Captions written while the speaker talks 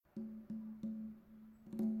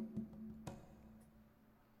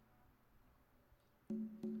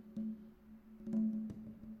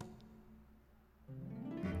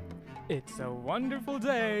It's a wonderful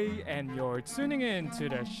day, and you're tuning in to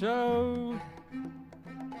the show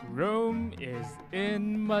Rome is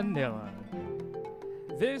in Manila.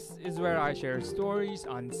 This is where I share stories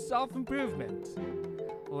on self improvement,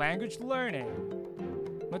 language learning,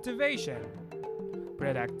 motivation,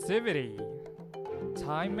 productivity,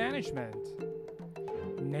 time management.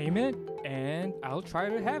 Name it, and I'll try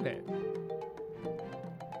to have it.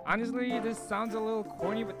 Honestly, this sounds a little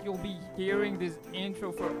corny, but you'll be hearing this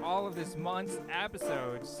intro for all of this month's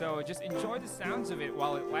episodes, so just enjoy the sounds of it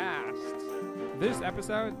while it lasts. This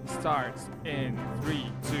episode starts in 3,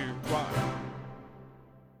 2, 1.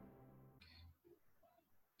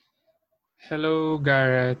 Hello,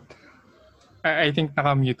 Garrett. I think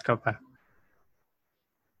naka-mute ka pa.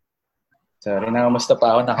 Sorry, nangamusta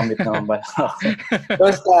pa ako. Nakamute naman ba ako?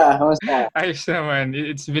 Kamusta? Ayos naman.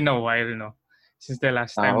 It's been a while, no? Since the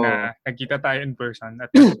last time na nagkita tayo in person.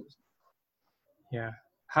 Yeah.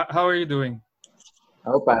 How are you doing?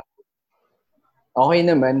 Ako pa. Okay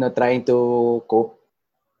naman, no? Trying to cope.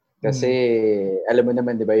 Kasi, alam mo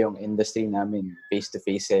naman, di ba, yung industry namin,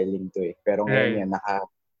 face-to-face selling to eh. Pero ngayon yan,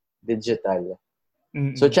 naka-digital.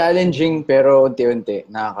 Mm-hmm. So, challenging, pero unti-unti,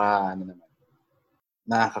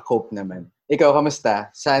 nakaka-cope naman. Ikaw, kamusta?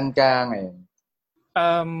 Saan ka ngayon?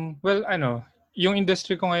 Well, yung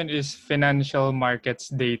industry ko ngayon is financial markets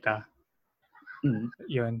data. Mm-hmm.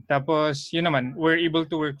 Yun. Tapos, yun naman, we're able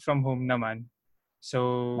to work from home naman.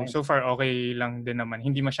 So, nice. So far, okay lang din naman.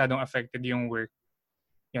 Hindi masyadong affected yung work.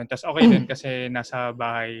 Yun. Tapos, okay din kasi nasa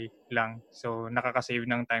bahay lang. So, nakaka-save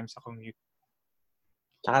ng time sa commute.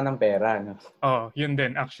 Tsaka ng pera, no? Oo, yun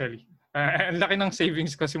din actually. Ang laki ng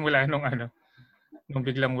savings ko simula nung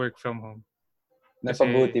biglang work from home. Kasi,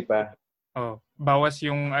 napabuti pa. Oh, bawas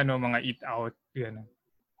yung mga eat out, gano'n.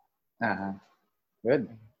 Good.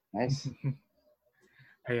 Nice.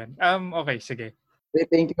 Ayun. Okay, sige.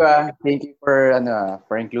 Thank you Thank you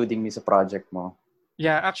for including me sa project mo.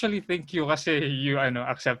 Yeah, actually thank you kasi you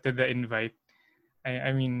accepted the invite.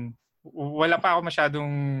 I mean, wala pa ako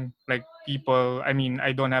masyadong like people. I mean,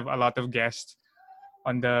 I don't have a lot of guests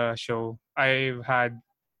on the show. I've had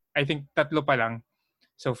I think 3 pa lang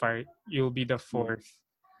so far. You'll be the 4th.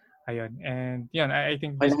 Ayun. And yan, I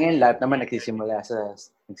think this... Ngayon, lahat naman nagsisimula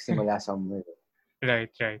somewhere.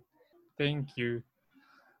 Right. Thank you.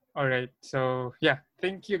 All right. So, yeah.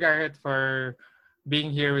 Thank you, Garrett, for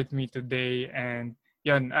being here with me today. And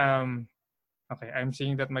yan, okay, I'm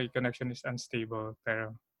seeing that my connection is unstable,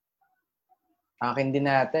 pero... Akin din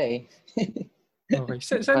nata eh. Okay.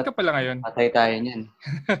 Saan ka pala ngayon? Patay tayo niyan.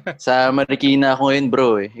 Sa Marikina ako ngayon,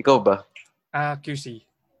 bro eh. Ikaw ba? QC.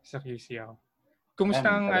 Sa QC ako.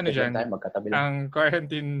 Kumusta ang dyan? Ang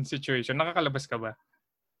quarantine situation? Nakakalabas ka ba?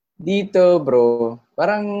 Dito, bro,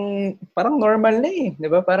 parang normal na eh.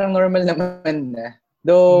 Diba? Parang normal naman na.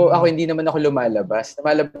 Though ako hindi naman ako lumalabas.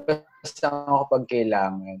 Lumalabas lang ako pag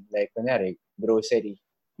kailangan. Like, kunyari, grocery.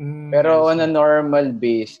 Pero on a normal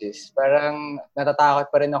basis, parang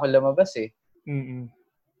natatakot pa rin ako lumabas eh.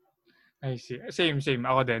 I see. Same.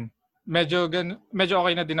 Ako din. Medyo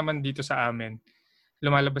okay na din naman dito sa amin.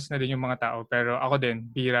 Lumalabas na din yung mga tao. Pero ako din,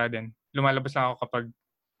 bihira din. Lumalabas lang ako kapag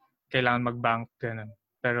kailangan mag-bank, ganun.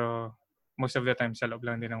 Pero most of the time, sa loob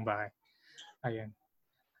lang din ng bahay. Ayan.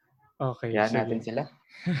 Okay. Yan natin sila.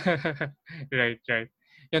 Right.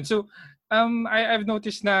 Yan. So, I've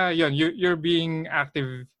noticed na you're being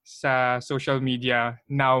active sa social media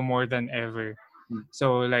now more than ever.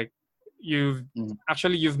 So, like, you've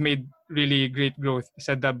made really great growth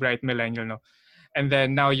sa The Bright Millennial, no? And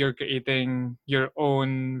then now you're creating your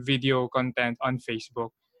own video content on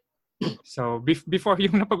Facebook. So before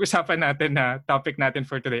yung napag-usapan natin na topic natin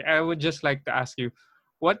for today, I would just like to ask you,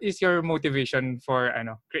 what is your motivation for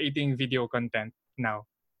creating video content now?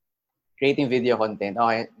 Creating video content.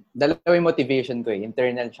 Okay. Dalawa yung motivation ko eh.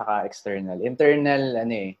 Internal tsaka external. Internal,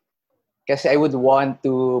 kasi I would want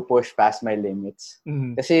to push past my limits.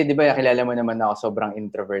 Mm-hmm. Kasi di ba, kilala mo naman ako, sobrang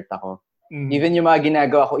introvert ako. Mm-hmm. Even yung mga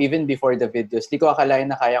ginagawa ko, even before the videos, di ko akalain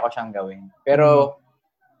na kaya ko siyang gawin. Pero,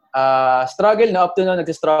 struggle up to now,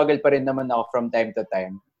 nag-struggle pa rin naman ako from time to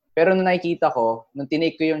time. Pero nung nakikita ko, nung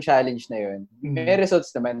tinake ko yung challenge na yun, may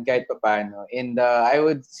results naman kahit pa paano. And I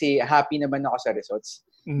would say, happy naman ako sa results.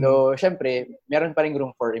 Though, syempre, meron pa rin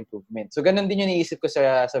room for improvement. So, ganun din yung naisip ko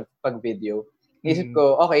sa pag-video. Naisip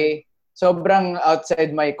ko, okay, sobrang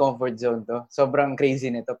outside my comfort zone to. Sobrang crazy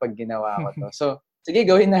nito pag ginawa ko to. So, sige,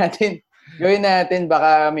 gawin natin.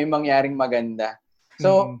 Baka may mangyaring maganda.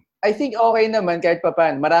 So, I think okay naman kahit pa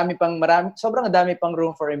paano. Sobrang dami pang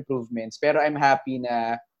room for improvements. Pero I'm happy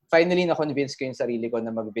na finally na-convince ko yung sarili ko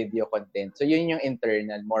na mag-video content. So, yun yung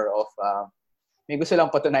internal. More of, may gusto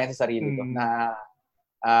lang patunayan sa sarili ko na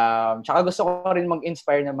Tsaka gusto ko rin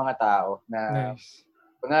mag-inspire ng mga tao na,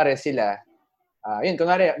 kunwari sila,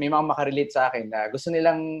 kunwari may mga makarelate sa akin na gusto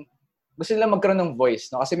nilang magkaroon ng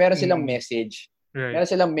voice, no? Kasi meron silang message. Right. Meron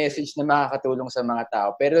silang message na makakatulong sa mga tao,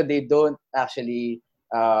 pero they don't actually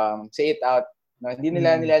say it out. No? Hindi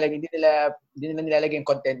nila nilalagay yung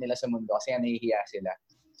content nila sa mundo kasi nga nahihiya sila.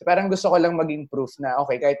 So parang gusto ko lang maging proof na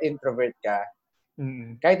okay, kahit introvert ka,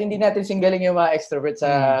 kahit hindi natin singgaling yung mga extrovert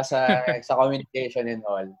sa communication and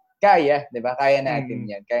all, kaya, 'di ba? Kaya natin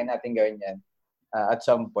 'yan. Kaya natin gawin 'yan at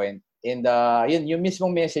some point. And yun, yung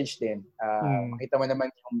mismong message din. Makita mo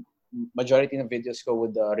naman yung majority ng videos ko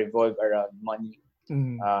would revolve around money.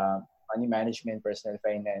 Money management, personal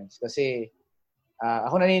finance. Kasi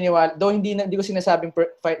ako naniniwala, though hindi ko sinasabing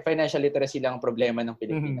financial literacy lang ang problema ng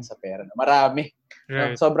Pilipinas sa pera. No? Marami.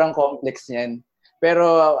 Right. No? Sobrang complex niyan.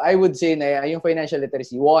 Pero I would say na yung financial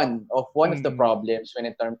literacy, one of the problems when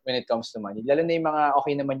it comes to money. Lalo na yung mga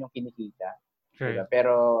okay naman yung kinikita. Right. Diba?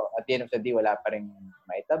 Pero at the end of the day, wala pa rin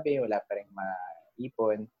maitabi, wala pa rin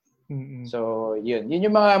maipon. So, yun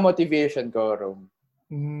yung mga motivation ko, Rome.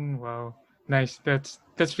 Wow. Nice. That's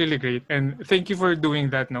really great. And thank you for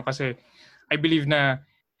doing that, no? Kasi I believe na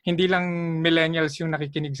hindi lang millennials yung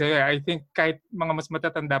nakikinig sa'yo. I think kahit mga mas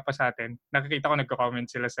matatanda pa sa atin, nakikita ko nagko-comment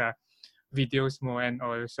sila sa videos mo and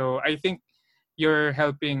all. So I think you're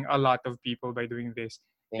helping a lot of people by doing this.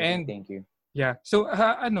 Thank you. Yeah. So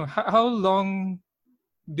how long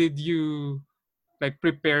did you like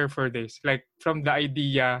prepare for this? Like from the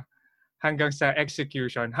idea hanggang sa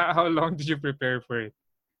execution, how long did you prepare for it?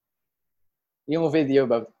 Yung video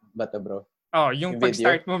ba to, bro? Yung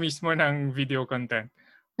pag-start mo mismo ng video content.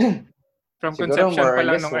 From conception pa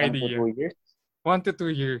lang ng idea. 1 to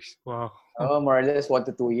 2 years. Wow. More or less 1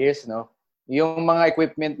 to 2 years, no? Yung mga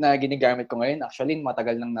equipment na ginagamit ko ngayon, actually,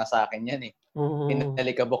 matagal nang nasa akin yan eh.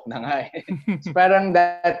 Pinalikabok na nga eh. So, parang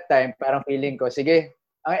that time, parang feeling ko, sige,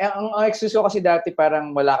 ang excuse ko kasi dati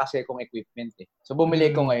parang wala kasi akong equipment eh. So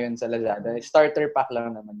bumili ko ngayon sa Lazada. Starter pack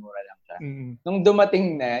lang naman, mura lang siya. Nung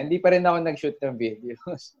dumating na, hindi pa rin ako nag-shoot ng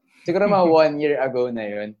videos. Siguro mga 1 year ago na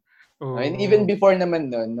yun. And even before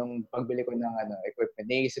naman nun, nung pagbili ko ng equipment,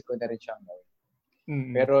 naisip ko na rin siyang gawin.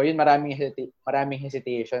 Pero yun, maraming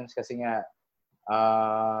hesitations kasi nga,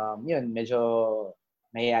 yun, medyo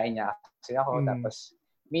mahihain niya kasi ako. Tapos,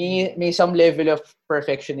 may some level of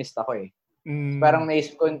perfectionist ako eh. Parang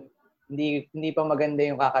naisip ko, hindi pa maganda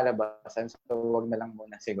yung kakalabasan. So, wag na lang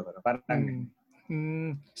muna siguro. Parang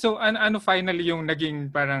So, ano finally yung naging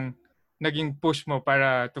push mo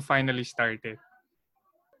para to finally start it?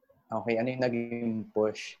 Okay, ano yung naging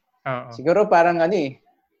push? Siguro parang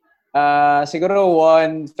siguro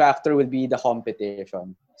one factor would be the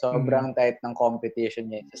competition. Sobrang tight ng competition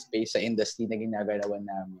niya sa space, sa industry na ginagalawan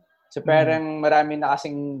namin. So parang marami na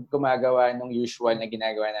kasing gumagawa nung usual na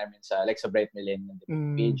ginagawa namin sa Bright Millennium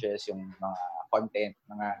pages, yung mga content,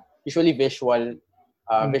 mga usually visual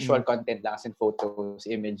content lang, as in photos,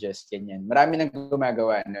 images, ganyan. Marami nang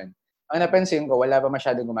gumagawa nun. Ang napansin ko, wala pa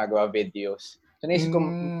masyadong gumagawa videos. So naisip ko,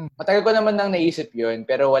 matagal ko naman nang naisip yun,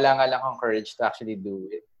 pero wala nga lang akong courage to actually do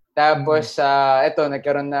it. Tapos,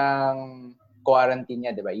 nagkaroon ng quarantine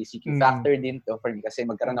niya, di ba? ECQ factor din to for me kasi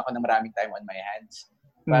magkaroon ako ng maraming time on my hands.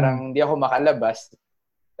 Parang hindi ako makalabas.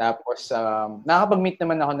 Tapos, nakakapag-meet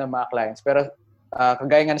naman ako ng mga clients. Pero,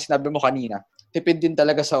 kagaya nga na sinabi mo kanina, tipid din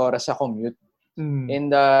talaga sa oras sa commute.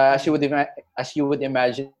 And as you would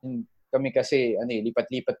imagine, kami kasi,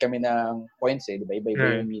 lipat-lipat kami ng points eh. Diba?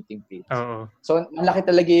 Iba-iba yung meeting place. So, malaki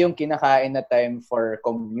talaga yung kinakain na time for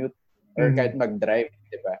commute or kahit mag-drive.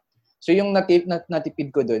 Diba? So, yung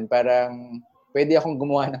natipid ko dun, parang pwede akong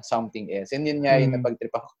gumawa ng something else. And yun nga yung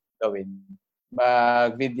napag-trip ako gawin.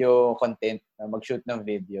 Mag-video content, mag-shoot ng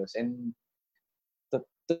videos. And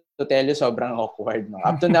to tell you, sobrang awkward. No?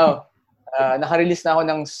 Up to now, naka-release na ako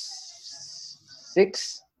ng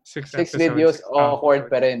 6 videos.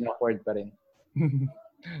 Awkward pa rin.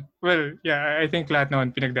 Well, yeah, I think lahat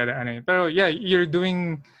naman pinagdadaanan yun. Pero yeah, you're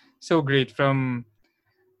doing so great from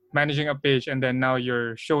managing a page and then now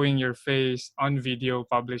you're showing your face on video,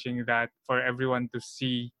 publishing that for everyone to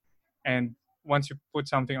see. And once you put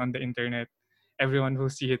something on the internet, everyone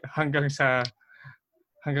will see it hanggang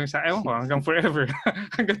forever.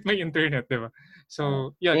 Hanggang may internet, di ba?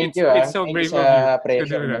 So, yeah, it's so brave of you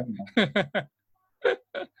to do that.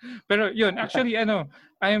 Pero yun, actually,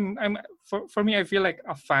 for me, I feel like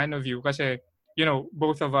a fan of you kasi,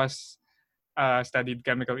 both of us studied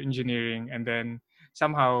chemical engineering and then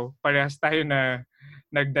somehow, parehas tayo na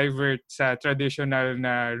nag-divert sa traditional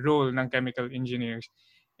na role ng chemical engineers.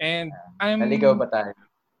 And naligaw ba tayo?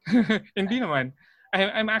 Hindi naman.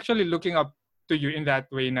 I'm actually looking up to you in that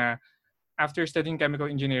way na after studying chemical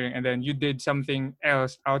engineering and then you did something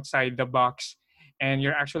else outside the box and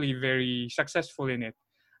you're actually very successful in it.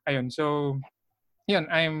 Ayun, so yun,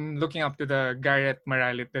 I'm looking up to the Garrett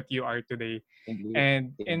Maralit that you are today.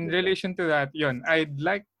 And in relation to that, yun, I'd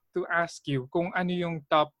like to ask you kung ano yung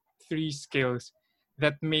top 3 skills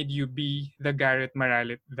that made you be the Garrett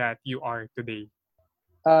Maralit that you are today.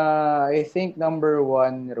 I think number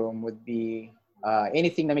 1, Rom, would be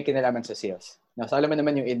anything na may kinalaman sa sales. No, so alam mo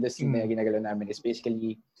naman yung industry na ginagalaw namin is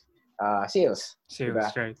basically sales. Diba?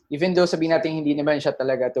 Right. Even though sabihin natin hindi naman siya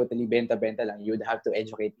talaga totally benta-benta lang, you would have to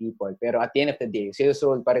educate people. Pero at the end of the day, sales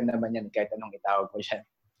role pa rin naman yan kahit anong itawag mo siya.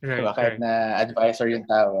 Right, diba? Kahit na advisor yung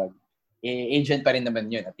tawag, agent pa rin naman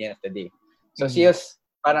yun at the end of the day. So sales,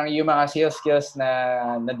 parang yung mga sales skills na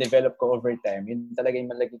na-develop ko over time, yun talaga yung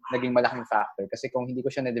naging malaking factor. Kasi kung hindi ko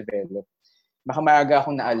siya na-develop, baka maaga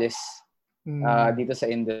akong naalis dito sa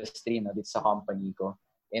industry, no? Dito sa company ko.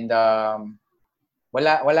 And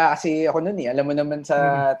wala kasi ako nun eh. Alam mo naman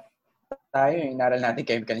sa tayo, yung inaral natin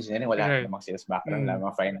chemical engineering, wala namang sales background, wala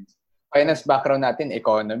namang finance. Finance background natin,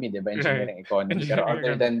 economy, di ba? Engineering, economy. Pero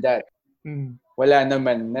other than that, wala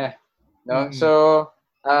naman na. No? So,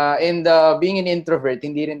 and being an introvert,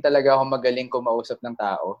 hindi rin talaga ako magaling kumausap ng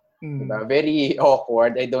tao. Diba? Very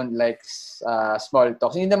awkward. I don't like small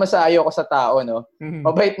talks. Hindi naman sa ayaw ko sa tao, no?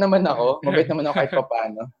 Mabait naman ako. Mabait naman ako kahit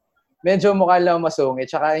papaano. Medyo mukha lang masungit.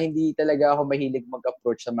 Tsaka hindi talaga ako mahilig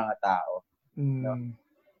mag-approach sa mga tao. No?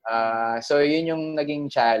 So, yun yung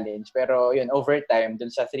naging challenge. Pero yun, over time,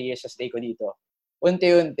 dun sa 3 years sa stay ko dito,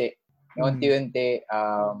 unti-unti,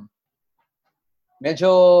 medyo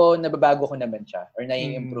nababago ko naman siya or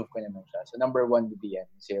nai-improve ko naman siya. So, number 1 would be yan,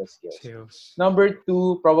 sales skills. Number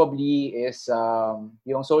 2 probably is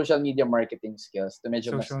yung social media marketing skills. To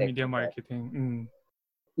medyo social media marketing.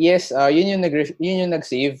 Yes, yun yung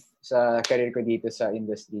nag-save sa career ko dito sa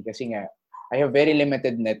industry. Kasi nga, I have very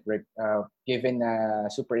limited network given na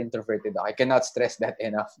super introverted ako. I cannot stress that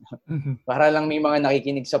enough. Para lang may mga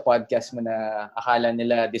nakikinig sa podcast mo na akala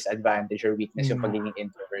nila disadvantage or weakness yung pagiging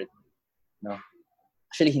introvert. No?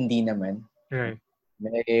 Actually, hindi naman. Right.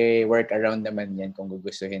 May work around naman yan kung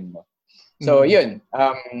gugustuhin mo. So, yun.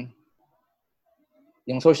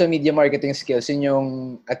 Yung social media marketing skills, yun yung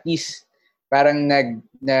at least parang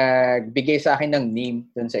nagbigay sa akin ng name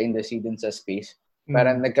dun sa industry, dun sa space.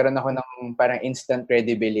 Parang nagkaroon ako ng parang instant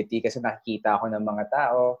credibility kasi nakikita ako ng mga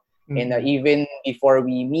tao. And even before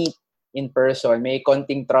we meet in person, may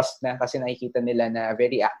konting trust na kasi nakikita nila na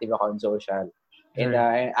very active ako on social. And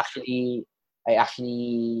I actually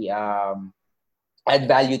add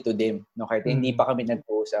value to them, no? Kahit hindi pa kami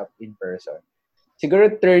nag-usap in person.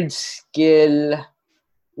 Siguro third skill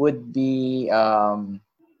would be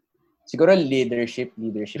siguro leadership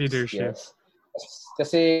skills.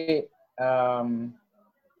 Kasi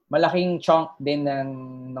malaking chunk din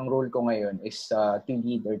ng role ko ngayon is to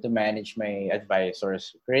lead or to manage my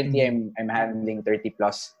advisors. Currently, I'm handling 30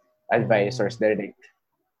 plus advisors direct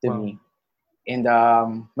to me. And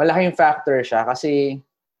malaking factor siya kasi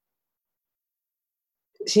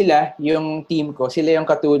sila, yung team ko, sila yung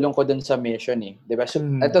katulong ko dun sa mission eh. Diba? So,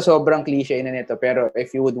 ito sobrang cliche na nito, pero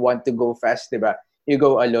if you would want to go fast, diba? You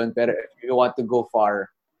go alone, pero if you want to go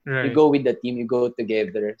far, you go with the team, you go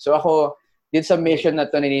together. So ako, dito sa mission na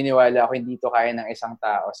to, naniniwala ako hindi to kaya ng isang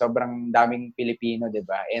tao. Sobrang daming Pilipino,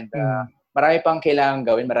 diba? And marami pang kailangan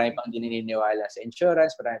gawin, marami pang dininiwala sa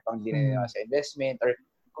insurance, marami pang dininiwala sa investment, or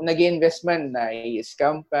kung nag-investment na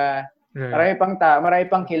i-scam pa, marami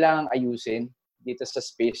pang kailangang ayusin dito sa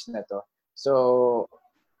space na to. So,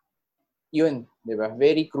 yun, di ba?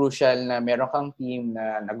 Very crucial na meron kang team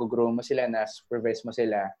na nag-grow mo sila, na supervise mo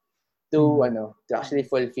sila to actually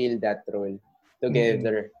fulfill that role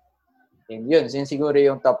together. And yun siguro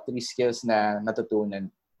yung top 3 skills na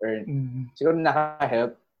natutunan or siguro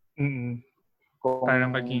naka-help kung para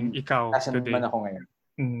maging ikaw today. Man ako ngayon.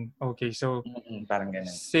 Okay, so parang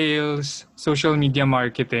ganun. Sales, social media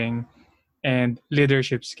marketing, and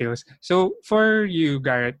leadership skills. So for you,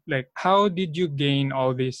 Garrett, like how did you gain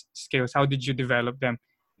all these skills? How did you develop them?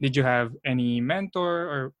 Did you have any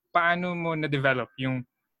mentor or paano mo na-develop yung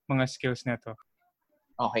mga skills na to?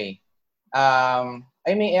 Okay.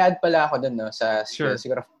 I may add pala ako dun, no, sa skills.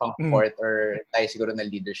 Siguro pang fourth or tayo siguro na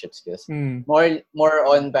leadership skills. More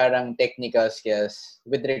on parang technical skills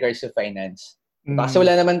with regards to finance. Kasi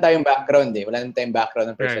wala naman tayong background eh. Wala naman tayong background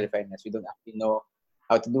ng personal finance. We don't actually know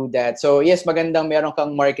how to do that. So yes, magandang meron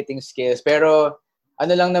kang marketing skills. Pero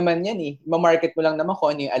ano lang naman yan eh. Ma-market mo lang naman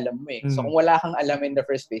kung ano yung alam mo eh. So kung wala kang alam in the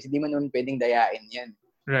first place, hindi mo naman pwedeng dayain yan.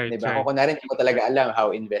 Right, diba? Kung na rin, hindi ko talaga alam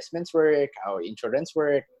how investments work, how insurance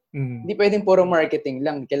work, Hindi pwedeng puro marketing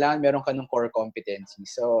lang. Kailangan meron ka ng core competency.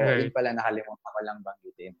 So, yun pala nakalimutan ko lang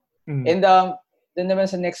banggitin. And dun naman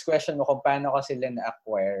sa next question mo kung paano ko sila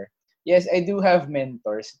na-acquire. Yes, I do have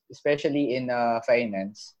mentors, especially in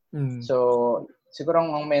finance. So, siguro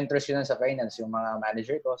ang mentors yun sa finance, yung mga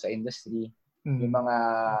manager ko sa industry, yung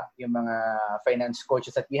mga finance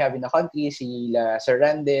coaches that we have in the country, sila Sir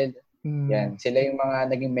Randall, yan, sila yung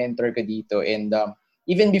mga naging mentor ko dito. And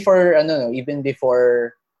even before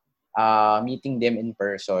meeting them in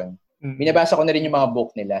person, binabasa ko na rin yung mga book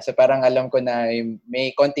nila. So parang alam ko na may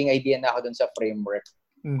konting idea na ako dun sa framework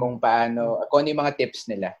kung ano yung mga tips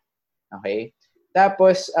nila. Okay?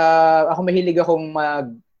 Tapos ako mahilig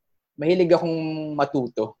akong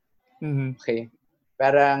matuto. Okay?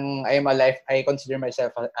 Parang I consider myself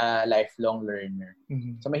a lifelong learner.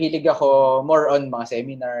 So mahilig ako more on mga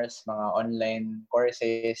seminars, mga online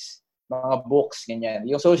courses, mga books, ganyan.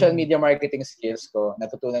 Yung social media marketing skills ko,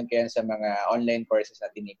 natutunan ko yan sa mga online courses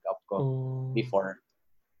na tinake up ko before.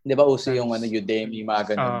 Di ba uso yung Udemy, mga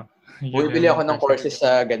ganun. Bumibili ako ng courses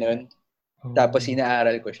sa ganun. Tapos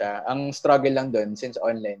inaaral ko siya. Ang struggle lang doon, since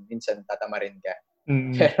online, minsan tatamarin ka.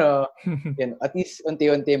 Pero, yun, at least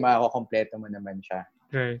unti-unti makakompleto mo naman siya.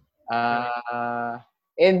 Right.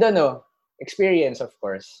 And experience, of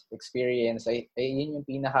course. Experience, yun yung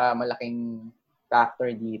pinakamalaking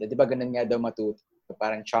factor dito. Di ba ganun nga daw matuto?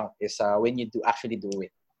 Parang chunk is when you actually do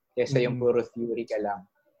it. Kesa yung puro theory ka lang.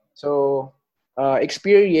 So,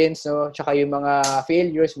 experience, tsaka yung mga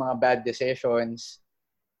failures, mga bad decisions,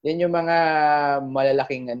 yan yung mga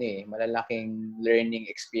malalaking learning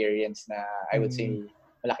experience na I would say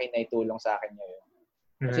malaking naitulong sa akin ngayon.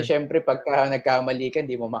 Kasi syempre pagka nagkamali ka,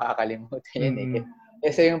 hindi mo makakalimutan yan eh.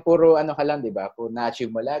 Kasi yung puro ka lang, 'di ba? Puro na-achieve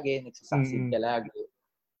mo lagi, nagsasucceed ka lagi.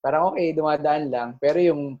 Parang okay, dumadaan lang, pero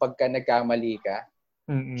yung pagka nagkamali ka,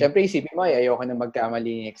 syempre isipin mo, ayoko na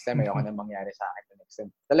magkamali next time, ayoko na mangyari sa akin next time.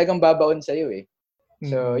 Talagang babaon sa iyo eh.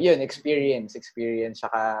 So, yun, experience,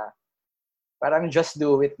 saka parang just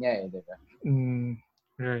do it nga eh, di ba?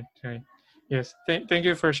 Right. Yes. Thank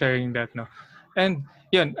you for sharing that, no. And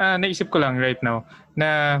yun, naisip ko lang right now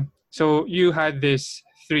na so you had these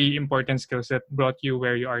 3 important skills that brought you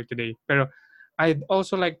where you are today. Pero I'd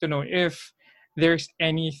also like to know if there's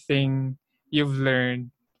anything you've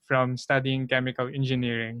learned from studying chemical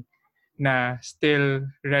engineering na still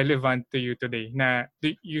relevant to you today, na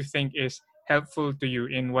do you think is helpful to you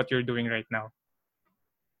in what you're doing right now?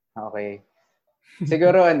 Okay.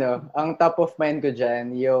 Siguro ang top of mind ko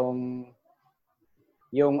dyan,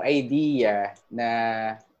 yung idea na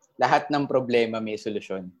lahat ng problema may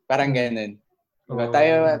solusyon. Parang ganun. Diba?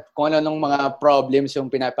 Tayo, kung ano mga problems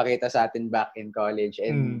yung pinapakita sa atin back in college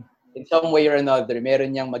and in some way or another,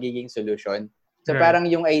 meron niyang magiging solution. So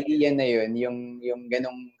parang yung idea na yun, yung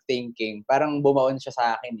ganong thinking, parang bumaon siya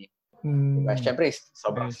sa akin eh. Diba? Siyempre,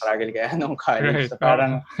 sobrang struggle kaya nung college. So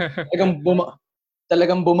parang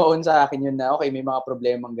talagang bumaon sa akin yun na, okay, may mga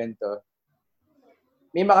problemang ganito.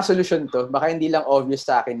 May makasolusyon to. Baka hindi lang obvious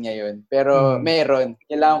sa akin ngayon. Pero meron.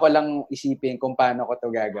 Kailangan ko lang isipin kung paano ko to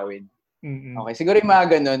gagawin. Okay, siguro yung mga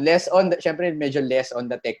ganun. Syempre medyo less on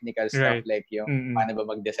the technical stuff. Like yung paano ba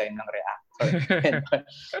mag-design ng reactor.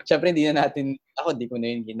 Syempre hindi ko na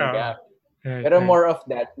yun ginagamit. Pero more of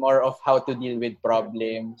that. More of how to deal with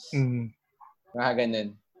problems. Mga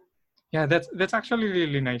ganun. Yeah, that's actually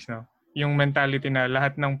really nice, no? Yung mentality na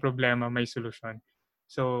lahat ng problema may solusyon.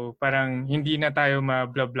 So, parang hindi na tayo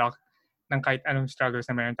ma-block ng kahit anong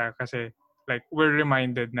struggles na mayroon tayo kasi like we're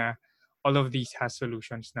reminded na all of these has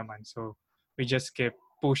solutions naman. So, we just keep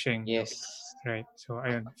pushing. Yes. Right. So,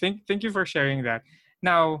 ayun. Thank you for sharing that.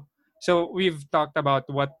 Now, so we've talked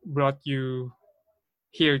about what brought you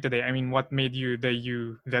here today. I mean, what made you the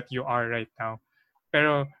you that you are right now.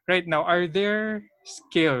 Pero right now, are there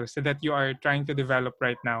skills that you are trying to develop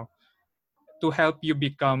right now to help you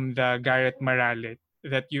become the Garrett Maralit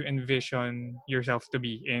that you envision yourself to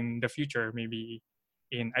be in the future, maybe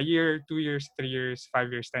in a year, 2 years, 3 years, 5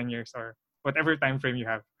 years, 10 years, or whatever time frame you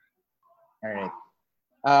have? All right.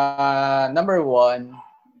 Number 1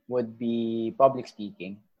 would be public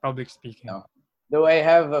speaking. Public speaking. No. Though I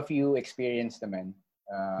have a few experience naman.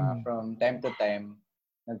 From time to time,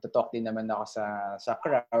 nagto-talk din naman ako sa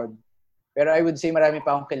crowd. Pero I would say marami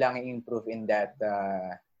pa akong kailangan improve in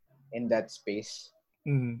that space.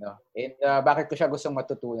 No? And bakit ko siya gustong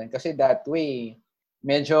matutunan? Kasi that way,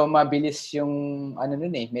 medyo mabilis yung,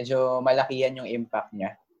 medyo malakihan yung impact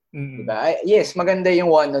niya. Diba? Yes, maganda yung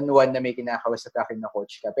one-on-one na may kinakausap akin na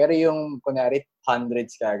coach ka. Pero yung, kunwari,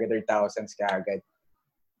 hundreds ka agad or thousands ka agad.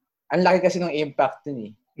 Ang laki kasi ng impact dun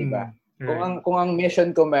eh. Diba? Right. Kung ang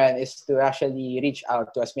mission ko man is to actually reach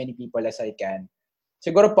out to as many people as I can,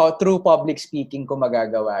 siguro through public speaking ko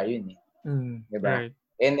magagawa yun eh. Diba? Right.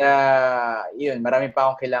 And yun, marami pa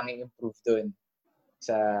akong kailangan improve doon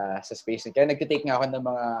sa space. Kaya nagtitake nga ako ng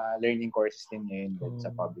mga learning courses din ngayon doon sa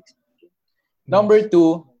public speaking. Nice. Number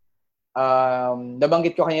 2,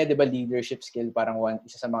 nabanggit ko kanina, di ba, leadership skill, parang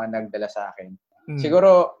isa sa mga nagdala sa akin.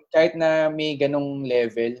 Siguro, kahit na may ganong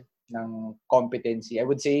level ng competency, I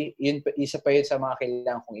would say, yun, isa pa yun sa mga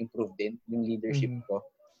kailangan kong improve din, yung leadership ko.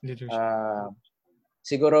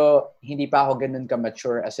 Siguro, hindi pa ako ganun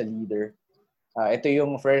ka-mature as a leader. Ito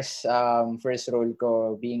yung first role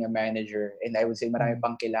ko being a manager, and I would say marami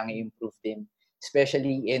pang kailangan improve din,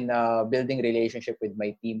 especially in building relationship with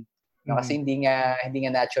my team. No, kasi hindi nga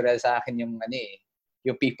natural sa akin yung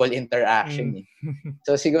yung people interaction.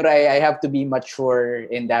 So siguro I have to be mature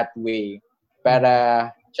in that way para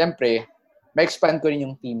syempre ma-expand ko rin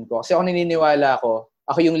yung team ko. Kasi ako naniniwala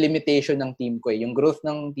ako yung limitation ng team ko. Yung growth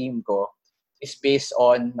ng team ko is based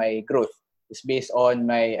on my growth. Is based on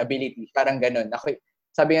my ability. Parang ganun.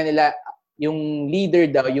 Sabi nga nila, yung leader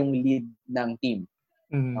daw yung lead ng team.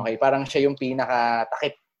 Okay, parang siya yung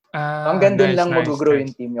pinaka-takip. Hanggang doon lang mag-grow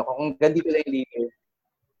yung team nyo. Kung ganito lang yung leader,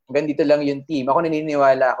 ganito lang yung team. Ako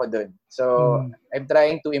naniniwala ako doon. So, I'm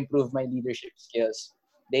trying to improve my leadership skills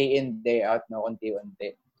day in, day out, no,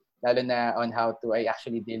 unti-unti. Lalo na on how to I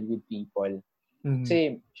actually deal with people.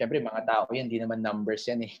 Kasi, syempre, mga tao yan, hindi naman numbers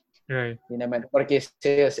yan eh. Right. Hindi naman, porque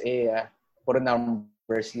sales puro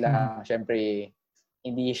numbers lang. Syempre,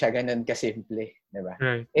 hindi siya ganun kasimple. Diba?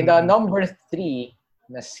 Right. And number 3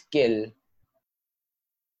 na skill,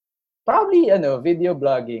 probably, video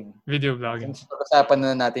blogging. Video blogging. Since pag-usapan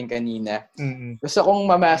na natin kanina. Gusto kong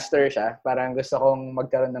ma-master siya. Parang gusto kong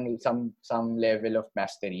magkaroon ng some level of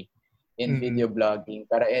mastery in video blogging.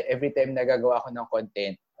 Para every time na gagawa ko ng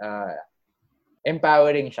content,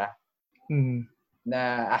 empowering siya.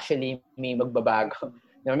 Na actually may magbabago.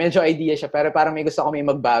 Medyo idea siya, pero parang may gusto ko may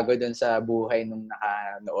magbago dun sa buhay nung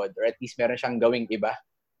nakanood. Or at least meron siyang gawing iba.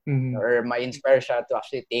 Or ma-inspire siya to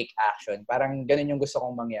actually take action. Parang ganun yung gusto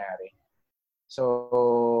kong mangyari.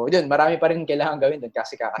 So, yun, marami pa rin kailangan gawin doon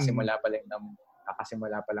kasi kakasimula pa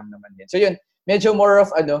lang naman din. So, yun, medyo more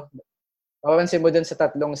of mapapansin mo dun sa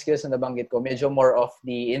 3 skills na nabanggit ko, medyo more of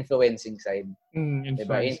the influencing side.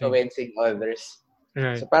 Diba? Influencing others.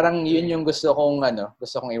 Right. So, parang yun yung gusto kong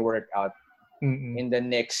i-work out in the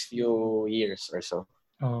next few years or so.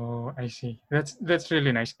 Oh, I see. That's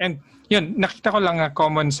really nice. And yun, nakita ko lang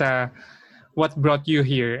common sa what brought you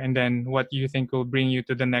here and then what you think will bring you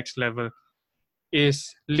to the next level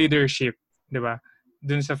is leadership, di ba?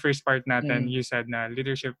 Dun sa first part natin, you said na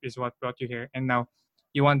leadership is what brought you here and now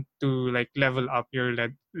you want to like level up your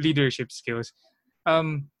leadership skills.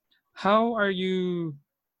 How are you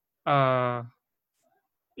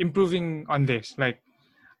improving on this? Like,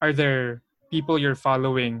 are there people you're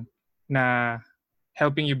following na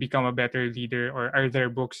helping you become a better leader, or are there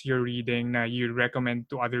books you're reading na you recommend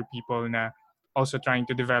to other people na also trying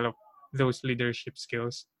to develop those leadership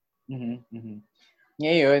skills?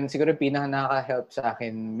 Ngayon, siguro pinaka-nakaka-help sa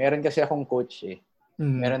akin, meron kasi akong coach eh.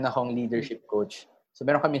 Meron akong leadership coach. So,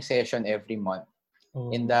 meron kaming session every month.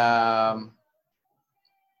 And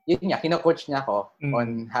yun nga, kina-coach niya ako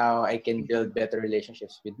on how I can build better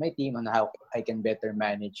relationships with my team, on how I can better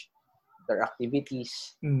manage their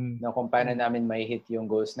activities, kung paano namin may hit yung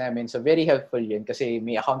goals namin. So, very helpful yun kasi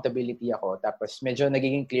may accountability ako. Tapos, medyo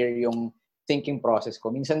nagiging clear yung thinking process ko.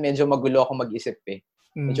 Minsan, medyo magulo ako mag-isip eh.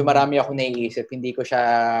 Medyo marami ako naiisip. Hindi ko siya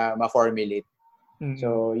ma-formulate.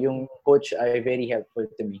 So, yung coach ay very helpful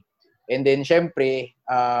to me. And then, syempre,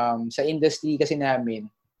 sa industry kasi namin,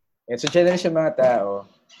 so, challenge yung mga tao,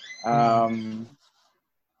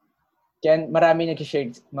 kaya marami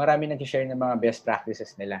nag-share ng mga best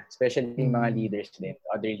practices nila, especially mga leaders din,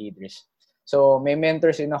 other leaders. So, may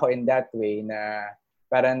mentors din ako in that way na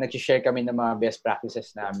parang nag-share kami ng mga best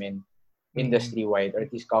practices namin industry-wide or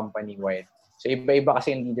at least company-wide. So, iba-iba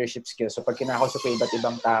kasi yung leadership skills. So, pag kinakausap ko iba't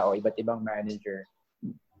ibang tao, iba't ibang manager,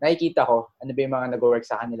 nakikita ko ano ba yung mga nag-work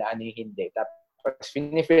sa kanila, ano yung hindi. Tapos,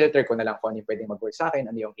 pinifilter ko na lang kung ano yung pwedeng mag-work sa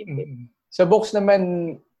akin, ano yung hindi. So, books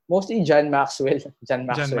naman, mostly John Maxwell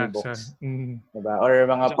books. Diba? Or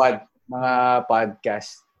mga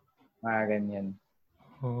podcast. Mga ganyan.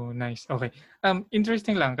 Oh, nice. Okay.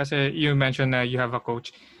 Interesting lang kasi you mentioned na you have a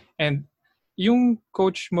coach. And yung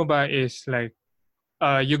coach mo ba is like,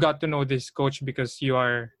 you got to know this coach because you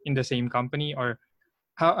are in the same company, or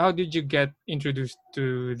how did you get introduced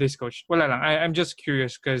to this coach? Wala lang. I'm just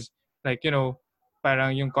curious because like,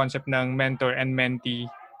 parang yung concept ng mentor and mentee,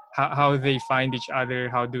 how they find each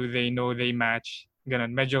other, how do they know they match,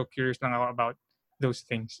 ganun. Medyo curious lang ako about those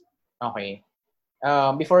things. Okay.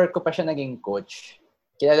 Before ko pa siya naging coach,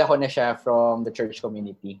 kilala ko na siya from the church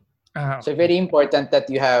community. Okay. So very important that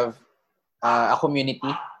you have a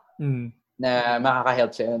community na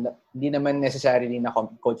makaka-help sa'yo. Hindi naman necessarily na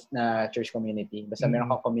coach na church community. Basta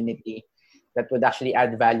meron kang community that would actually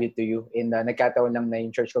add value to you. And nagkataon lang na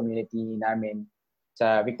yung church community namin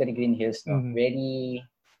sa Victory Green Hills, no? Very,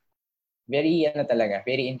 very,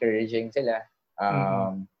 very encouraging sila.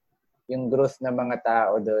 Yung growth ng mga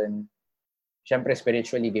tao doon, syempre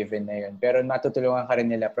spiritually given na yun. Pero matutulungan ka rin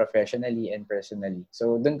nila professionally and personally.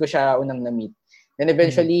 So, doon ko siya unang na-meet. Then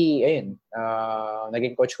eventually,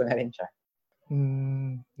 naging coach ko na rin siya.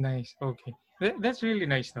 Nice. Okay. That's really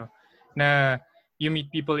nice, no? Na you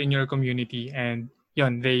meet people in your community and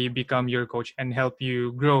yun, they become your coach and help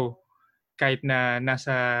you grow kahit na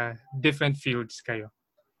nasa different fields kayo.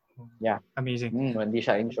 Yeah. Amazing. Hindi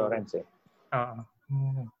siya insurance eh.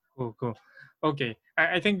 Cool. Okay.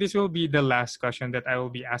 I think this will be the last question that I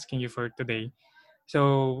will be asking you for today.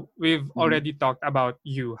 So we've already talked about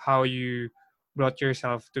you, how you brought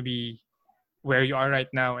yourself to be where you are right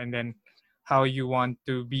now, and then how you want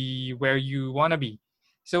to be where you want to be.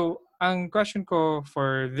 So ang question ko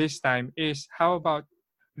for this time is, how about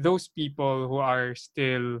those people who are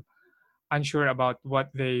still unsure about what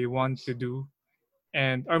they want to do,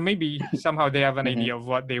 and or maybe somehow they have an idea of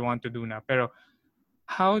what they want to do now, pero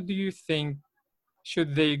how do you think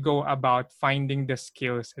should they go about finding the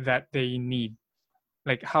skills that they need?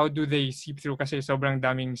 Like, how do they seep through? Kasi sobrang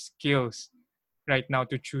daming skills right now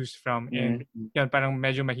to choose from. And yun, parang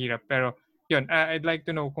medyo mahirap. Pero yun, I'd like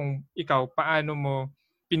to know kung ikaw, paano mo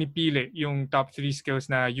pinipili yung top 3 skills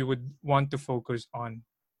na you would want to focus on,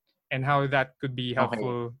 and how that could be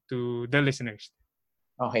helpful to the listeners.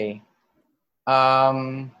 Okay.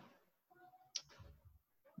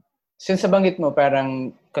 Since nabanggit mo, parang,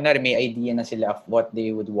 kunwari may idea na sila of what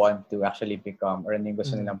they would want to actually become or ano yung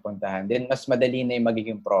gusto nilang puntahan, then mas madali na yung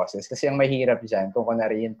magiging process. Kasi ang mahirap dyan, kung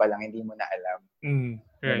kunwari yun pa lang, hindi mo na alam.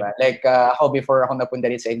 Right. Diba? Like, ako before ako napunta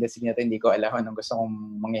rin sa industry na ito, hindi ko alam anong gusto kong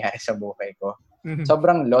mangyari sa buhay ko.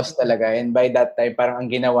 Sobrang lost talaga. And by that time, parang ang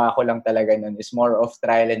ginawa ko lang talaga nun is more of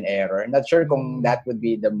trial and error. Not sure kung that would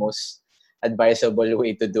be the most advisable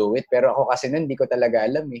way to do it. Pero ako kasi nun, hindi ko talaga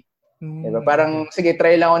alam eh. Diba? Parang, sige,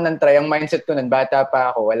 try lang ako ng try. Ang mindset ko nun, bata pa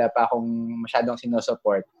ako, wala pa akong masyadong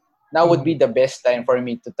sinusupport. Now would be the best time for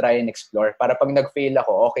me to try and explore. Para pag nag-fail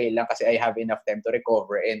ako, okay lang kasi I have enough time to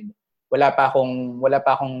recover and wala pa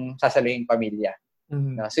akong sasaluhing pamilya.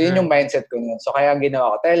 So yun yung mindset ko nun. So kaya ang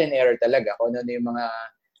ginawa ko, trial and error talaga. Kung ano yung mga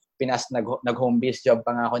nag-home based job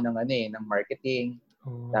pa nga ako ng marketing.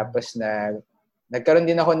 Tapos nagkaroon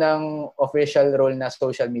din ako ng official role na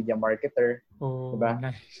social media marketer. Diba?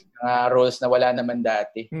 Nice. Roles na wala naman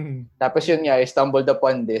dati. Tapos yun nga, I stumbled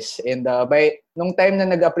upon this. And nung time na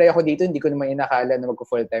nag-apply ako dito, hindi ko naman inakala na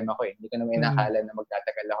mag-full time ako eh. Hindi ko naman inakala na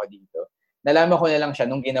magtatagal ako dito. Nalaman ko na lang siya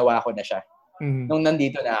nung ginawa ko na siya. Nung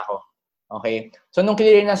nandito na ako. Okay? So nung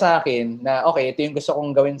clear na sa akin na okay, ito yung gusto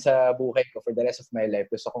kong gawin sa buhay ko for the rest of my life.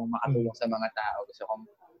 Gusto kong makatulong sa mga tao. Gusto kong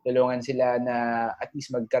tulungan sila na at least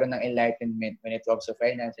magkaroon ng enlightenment when it comes to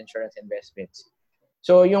finance, insurance, investments.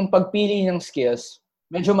 So, yung pagpili ng skills,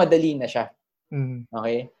 medyo madali na siya.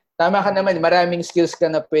 Okay? Tama ka naman, maraming skills ka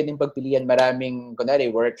na pwedeng pagpilian. Maraming, kunwari,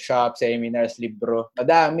 workshops, seminars, libro.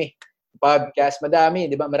 Madami. Podcast, madami.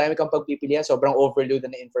 Di ba? Marami kang pagpipilian. Sobrang overload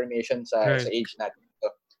na information sa age natin.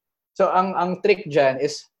 So, ang trick dyan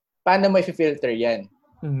is, paano mo i-filter yan?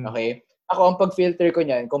 Okay? Ako, ang pag-filter ko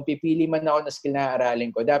niyan, kung pipili man ako na skill na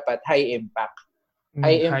aralin ko, dapat high impact.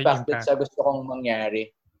 High impact din sa gusto kong mangyari.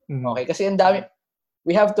 Okay? Kasi ang dami,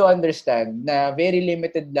 we have to understand na very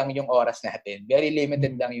limited lang yung oras natin. Very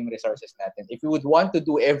limited lang yung resources natin. If you would want to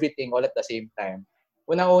do everything all at the same time,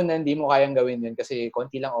 unang-una, hindi mo kayang gawin yun kasi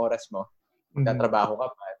konti lang oras mo. Magtatrabaho ka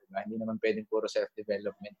pa. Diba? Hindi naman pwedeng puro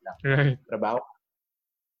self-development lang. Right. Trabaho ka.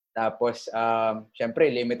 Tapos, syempre,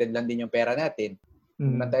 limited lang din yung pera natin.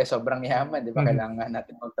 Naman tayo sobrang yaman, di ba? Kailangan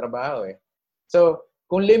natin magtrabaho eh. So,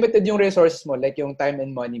 kung limited yung resources mo, like yung time and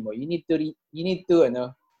money mo, you need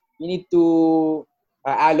to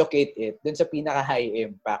allocate it dun sa pinaka high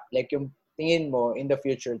impact. Like yung tingin mo in the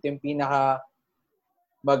future, ito yung pinaka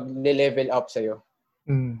mag-level up sa'yo.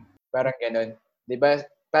 Parang ganun. Di ba?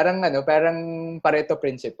 Parang Pareto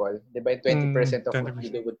principle. Di ba? 20% of what you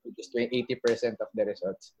do would produce 80% of the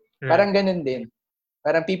results. Parang ganun din.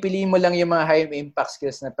 Parang pipiliin mo lang yung mga high impact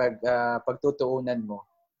skills na pagtutuunan mo.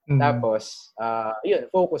 Tapos,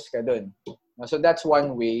 focus ka dun. So that's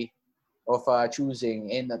one way of choosing.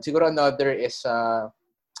 And siguro another is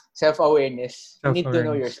self-awareness. You need to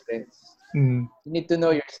know your strengths. You need to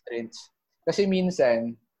know your strengths. Kasi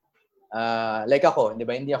minsan, like ako, di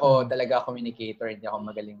ba? Hindi ako talaga communicator, hindi ako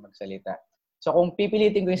magaling magsalita. So kung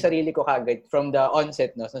pipilitin ko yung sarili ko kagad from the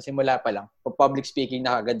onset, no, sa simula pa lang, public speaking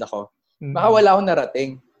na kagad ako, baka wala akong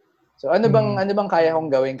narating. So ano bang kaya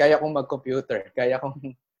kong gawin? Kaya kong mag-computer, kaya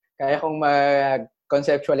kong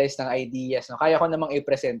mag-conceptualize ng ideas, no? Kaya ko namang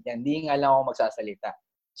i-present yan. Hindi nga lang ako magsasalita.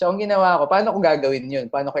 So ang ginawa ko, paano ko gagawin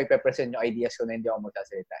yun? Paano ko i-present yung ideas ko na hindi ako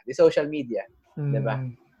magsasalita? Di social media, 'di ba?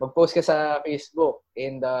 Mag-post ka sa Facebook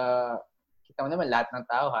and kita mo naman lahat ng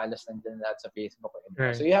tao halos nandiyan lahat sa Facebook.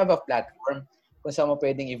 Right. So you have a platform kung saan mo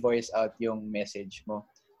pwedeng i-voice out yung message mo.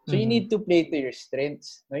 So you need to play to your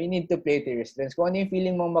strengths. No, you need to play to your strengths. Kung ano yung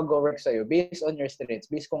feeling mong mag-work sa'yo based on your strengths,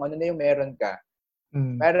 based kung ano na yung meron ka,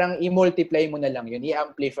 parang i-multiply mo na lang yun,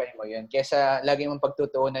 i-amplify mo yun. Kesa lagi mong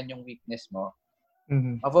pagtutuunan yung weakness mo,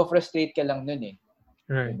 mafo-frustrate ka lang nun eh.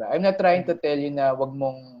 Right. Diba? I'm not trying to tell you na wag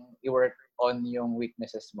mong i-work on yung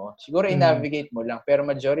weaknesses mo. Siguro i-navigate mo lang. Pero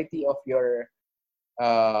majority of your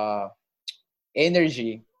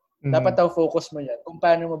energy, dapat focus mo yan kung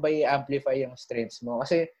paano mo ba i-amplify yung strengths mo.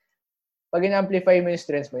 Kasi pag in-amplify mo yung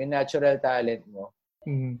strengths mo, yung natural talent mo,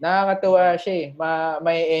 nakakatuwa siya eh.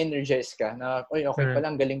 May energize ka na, okay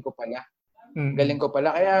pala, galing ko pala. Galing ko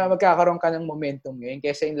pala. Kaya magkakaroon ka ng momentum ngayon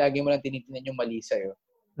kaysa yung lagi mo lang tinitingnan yung mali sa'yo.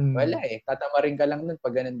 Wala eh. Tatamarin ka lang nun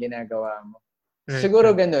pag ganun ginagawa mo.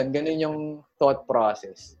 Siguro ganun yung thought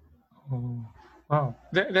process. Oh. Wow.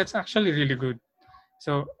 That's actually really good.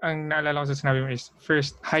 So, ang naalala ko sa sinabi mo is,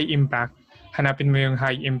 first, high impact. Hanapin mo yung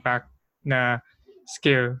high impact na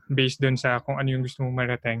skill based dun sa kung ano yung gusto mong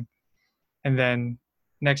marating. And then,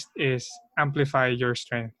 next is amplify your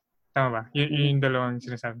strength. Tama ba? Yung dalawang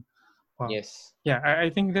sinasabi. Wow. Yes. Yeah, I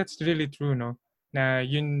think that's really true, no? Na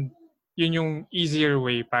yun yung easier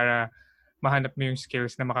way para mahanap mo yung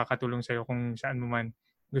skills na makakatulong sa'yo kung saan mo man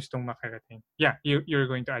gustong makarating. Yeah, you're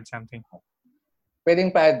going to add something.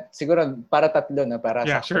 Pwedeng pa-add, siguro para tatlo, no? Para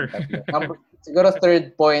sure. Tatlo. Siguro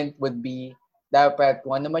third point would be, dapat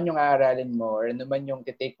kung ano man yung aaralin mo or ano man yung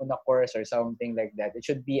titake mo na course or something like that, it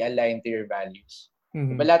should be aligned to your values.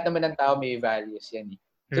 Diba lahat naman ng tao may values yan eh.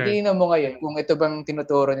 So tingnan mo ngayon, kung ito bang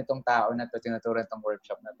tinuturo nitong tao na to, tinuturo nitong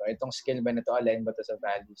workshop na to, itong skill ba na to, align ba to sa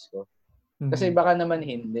values ko? Kasi baka naman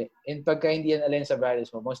hindi. And pagka hindi yan align sa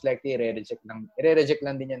values mo, most likely i-reject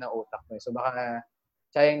lang din yan ng utak mo. So baka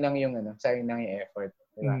sayang lang yung effort,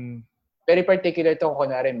 di ba? Very particular to kung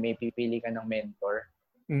kunwari may pipili ka ng mentor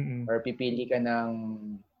or pipili ka ng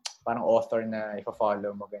parang author na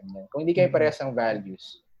i-follow mo ganyan. Kung hindi kayo parehas ng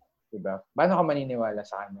values, di ba? Paano ka maniniwala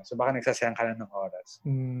sa kanya? So baka nagsasayang ka lang ng oras.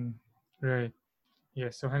 Right.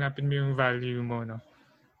 Yes, so hanapin mo yung value mo, no?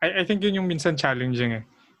 I think yun yung minsan challenging eh.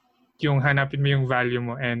 Yung hanapin mo yung value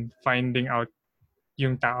mo and finding out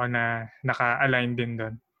yung tao na naka-align din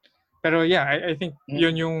doon. Pero yeah, I think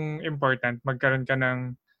yun yung important. Magkaroon ka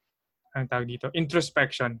ng, ang tawag dito,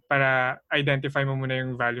 introspection para identify mo muna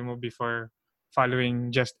yung value mo before following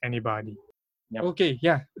just anybody. Yep. Okay,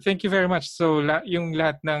 yeah. Thank you very much. So, yung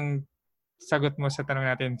lahat ng sagot mo sa tanong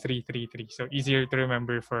natin, 333. So, easier to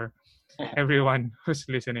remember for everyone who's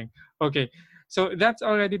listening. Okay, so that's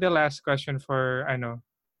already the last question for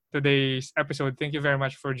today's episode. Thank you very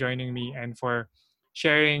much for joining me and for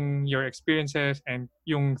sharing your experiences and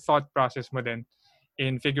yung thought process mo din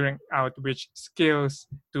in figuring out which skills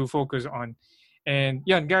to focus on. And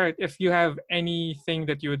yun, Garrett, if you have anything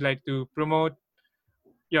that you would like to promote,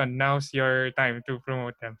 yun, now's your time to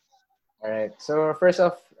promote them. All right. So first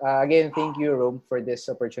off, again, thank you, Rome, for this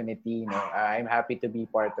opportunity. I'm happy to be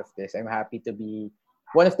part of this. I'm happy to be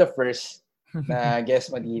one of the first na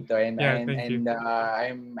guest mo dito and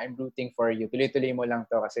I'm rooting for you. Tuloy-tuloy mo lang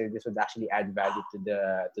to kasi this would actually add value to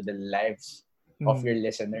the lives of your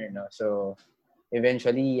listener, no? So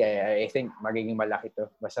eventually I think magiging malaki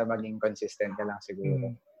to basta maging consistent ka lang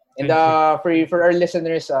siguro. And for our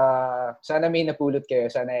listeners, sana may napulot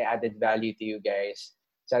kayo, sana I added value to you guys.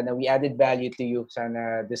 Sana we added value to you.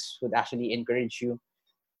 Sana this would actually encourage you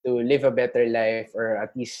to live a better life or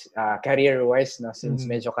at least career-wise, no? Since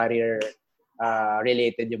medyo career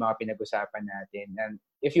related yung mga pinag-usapan natin. And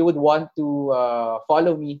if you would want to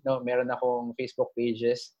follow me, no, meron akong Facebook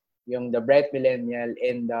pages, yung The Bright Millennial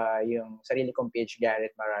and yung sarili kong page,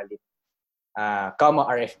 Garrett Maralit,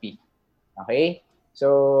 RFP. Okay?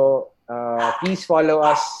 So, please follow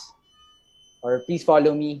us or please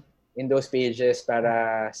follow me in those pages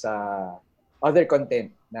para sa other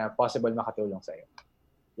content na possible makatulong sa'yo.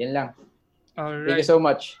 Yan lang. All right. Thank you so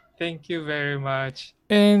much. Thank you very much.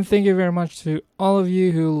 And thank you very much to all of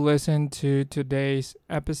you who listened to today's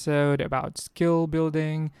episode about skill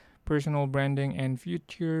building, personal branding, and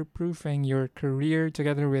future-proofing your career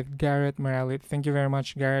together with Garrett Maralit. Thank you very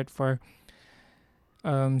much, Garrett, for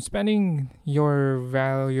spending your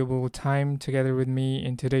valuable time together with me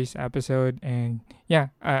in today's episode. And yeah,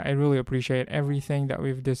 I really appreciate everything that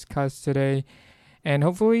we've discussed today. And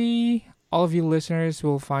hopefully, all of you listeners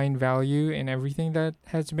will find value in everything that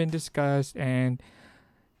has been discussed. And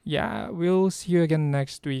yeah, we'll see you again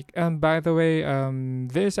next week. By the way,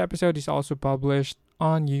 this episode is also published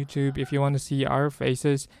on YouTube. If you want to see our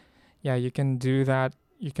faces, yeah, you can do that.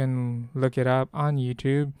 You can look it up on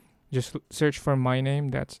YouTube. Just search for my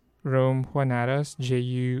name. That's Rome Juanatas,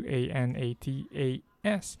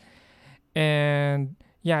 Juanatas. And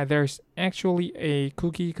yeah, there's actually a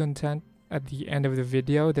cookie content at the end of the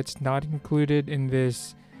video that's not included in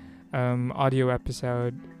this audio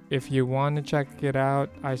episode. If you want to check it out,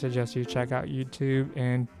 I suggest you check out YouTube.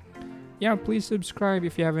 And yeah, please subscribe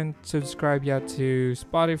if you haven't subscribed yet to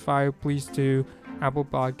Spotify. Please do. Apple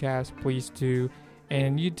Podcasts, please do.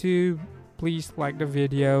 And YouTube, please like the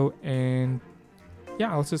video. And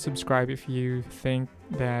yeah, also subscribe if you think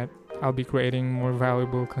that I'll be creating more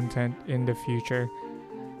valuable content in the future.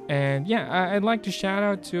 And yeah, I'd like to shout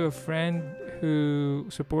out to a friend who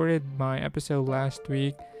supported my episode last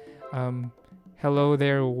week. Hello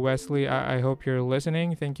there, Wesley. I hope you're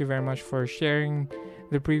listening. Thank you very much for sharing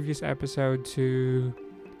the previous episode to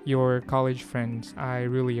your college friends. I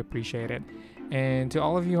really appreciate it. And to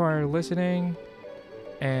all of you who are listening,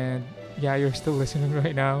 and yeah, you're still listening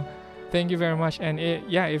right now, thank you very much. And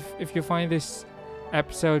if you find this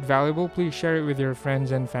episode valuable, please share it with your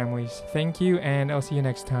friends and families. Thank you, and I'll see you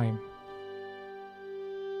next time.